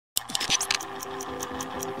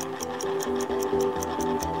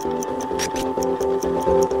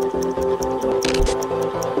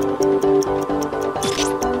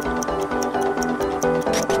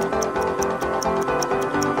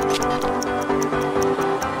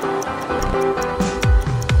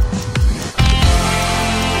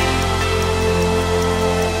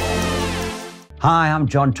Hi, I'm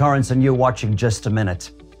John Torrens and you're watching Just a Minute.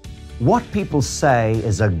 What people say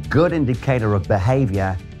is a good indicator of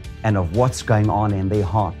behavior and of what's going on in their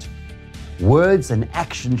heart. Words and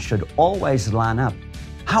actions should always line up.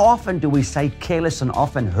 How often do we say careless and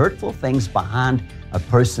often hurtful things behind a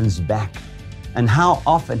person's back? And how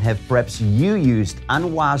often have perhaps you used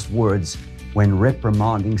unwise words when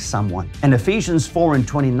reprimanding someone? In Ephesians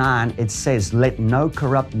 4:29, it says, "Let no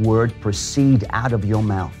corrupt word proceed out of your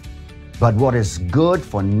mouth, but what is good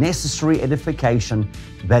for necessary edification,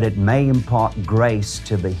 that it may impart grace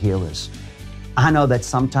to the hearers." I know that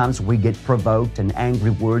sometimes we get provoked and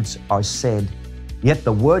angry words are said, yet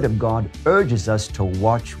the Word of God urges us to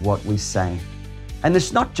watch what we say. And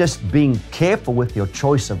it's not just being careful with your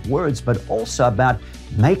choice of words, but also about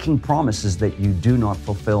making promises that you do not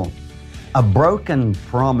fulfill. A broken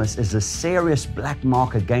promise is a serious black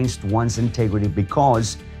mark against one's integrity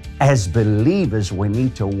because as believers, we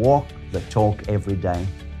need to walk the talk every day.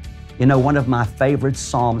 You know, one of my favorite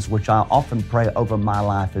Psalms, which I often pray over my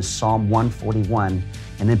life, is Psalm 141,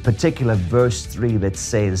 and in particular verse 3 that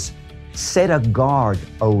says, "Set a guard,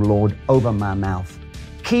 O Lord, over my mouth.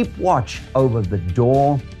 Keep watch over the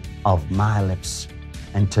door of my lips."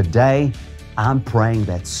 And today, I'm praying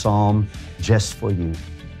that Psalm just for you.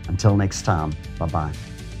 Until next time, bye-bye.